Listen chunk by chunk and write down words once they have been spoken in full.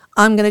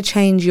I'm going to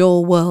change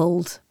your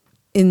world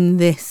in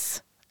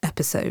this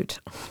episode.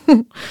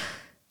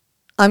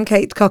 I'm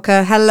Kate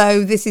Cocker.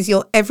 Hello, this is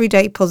your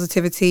Everyday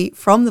Positivity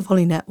from the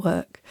Volley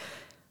Network.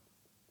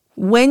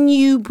 When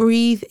you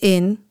breathe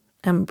in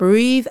and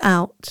breathe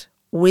out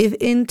with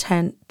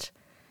intent,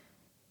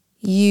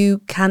 you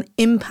can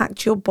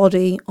impact your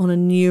body on a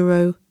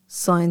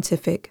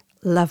neuroscientific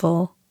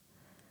level.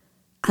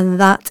 And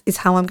that is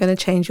how I'm going to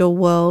change your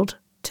world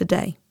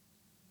today.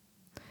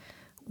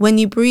 When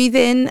you breathe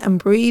in and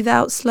breathe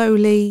out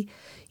slowly,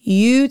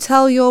 you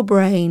tell your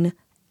brain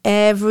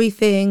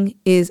everything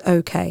is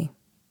okay.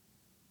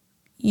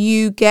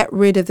 You get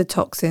rid of the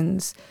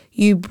toxins.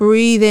 You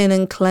breathe in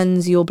and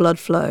cleanse your blood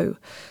flow.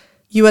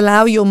 You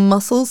allow your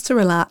muscles to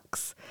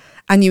relax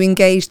and you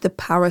engage the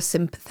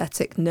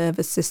parasympathetic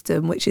nervous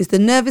system, which is the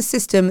nervous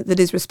system that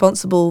is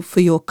responsible for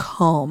your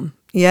calm.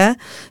 Yeah?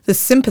 The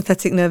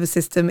sympathetic nervous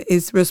system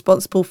is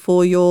responsible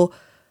for your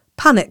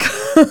panic.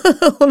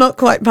 Well, not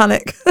quite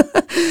panic,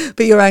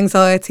 but your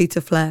anxiety to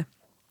flare.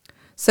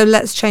 So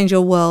let's change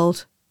your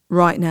world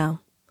right now.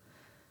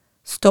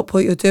 Stop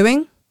what you're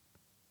doing.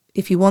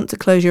 If you want to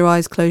close your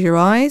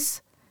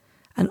eyes.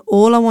 And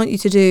all I want you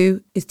to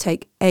do is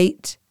take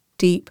 8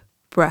 deep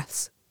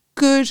breaths.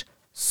 Good,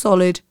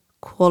 solid,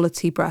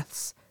 quality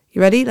breaths.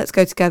 You ready? Let's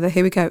go together.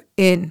 Here we go.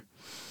 In.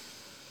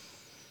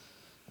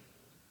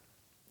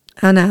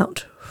 And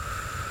out.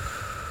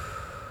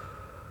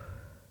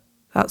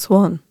 That's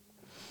 1.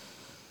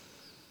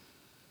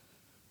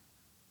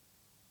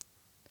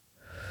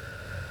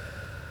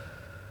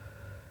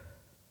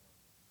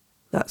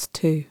 That's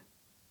 2.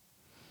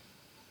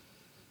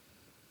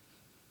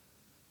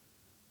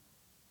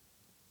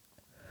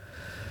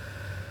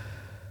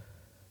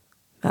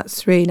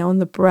 That's 3. Now on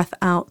the breath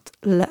out,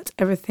 let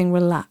everything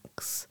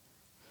relax.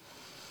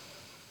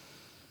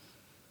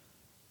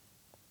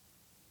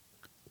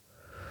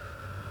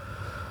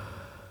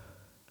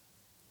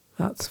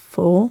 That's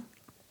 4.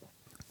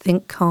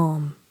 Think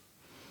calm.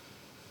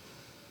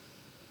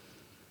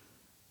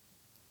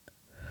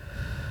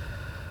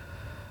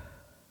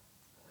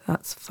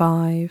 That's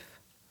 5.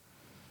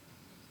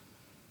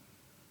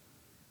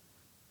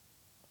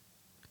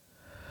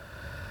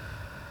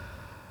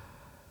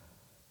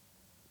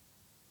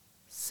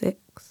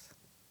 6.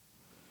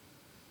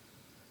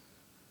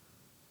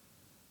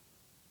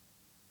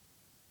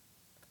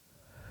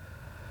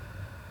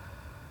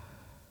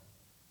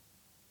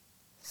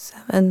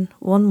 7.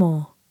 1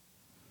 more.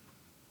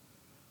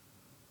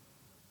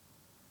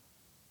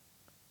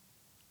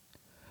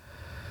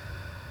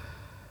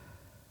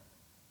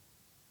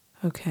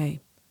 Okay.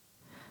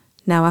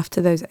 Now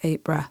after those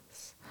 8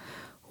 breaths,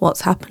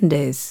 what's happened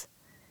is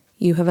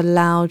you have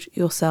allowed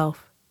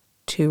yourself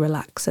to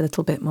relax a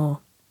little bit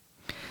more.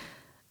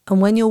 And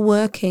when you're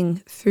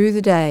working through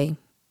the day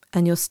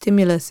and your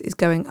stimulus is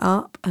going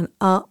up and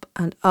up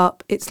and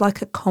up, it's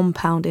like a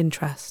compound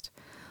interest.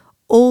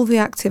 All the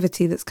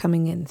activity that's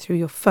coming in through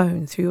your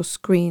phone, through your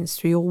screens,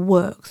 through your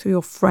work, through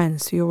your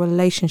friends, through your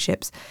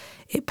relationships,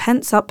 it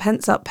pents up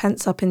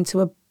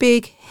into a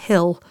big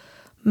hill,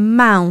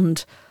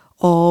 mound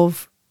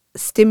of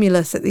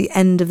stimulus at the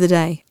end of the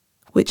day.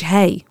 Which,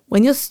 hey,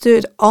 when you're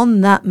stood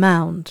on that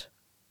mound,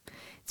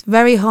 it's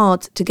very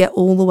hard to get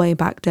all the way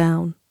back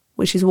down,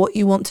 which is what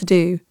you want to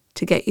do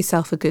to get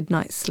yourself a good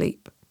night's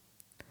sleep.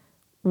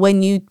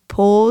 When you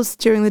pause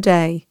during the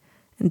day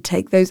and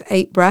take those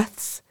 8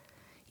 breaths,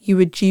 you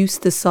reduce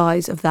the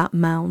size of that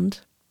mound.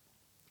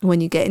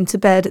 When you get into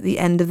bed at the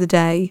end of the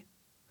day,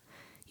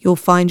 you'll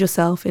find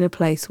yourself in a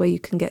place where you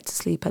can get to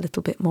sleep a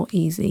little bit more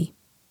easy.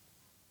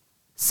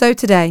 So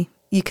today,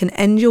 you can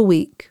end your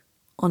week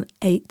on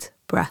 8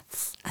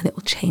 breaths and it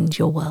will change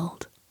your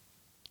world.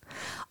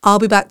 I'll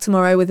be back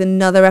tomorrow with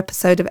another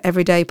episode of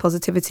Everyday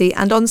Positivity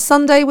and on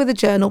Sunday with a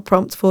journal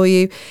prompt for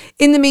you.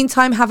 In the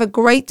meantime, have a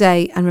great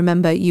day and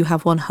remember you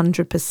have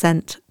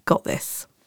 100% got this.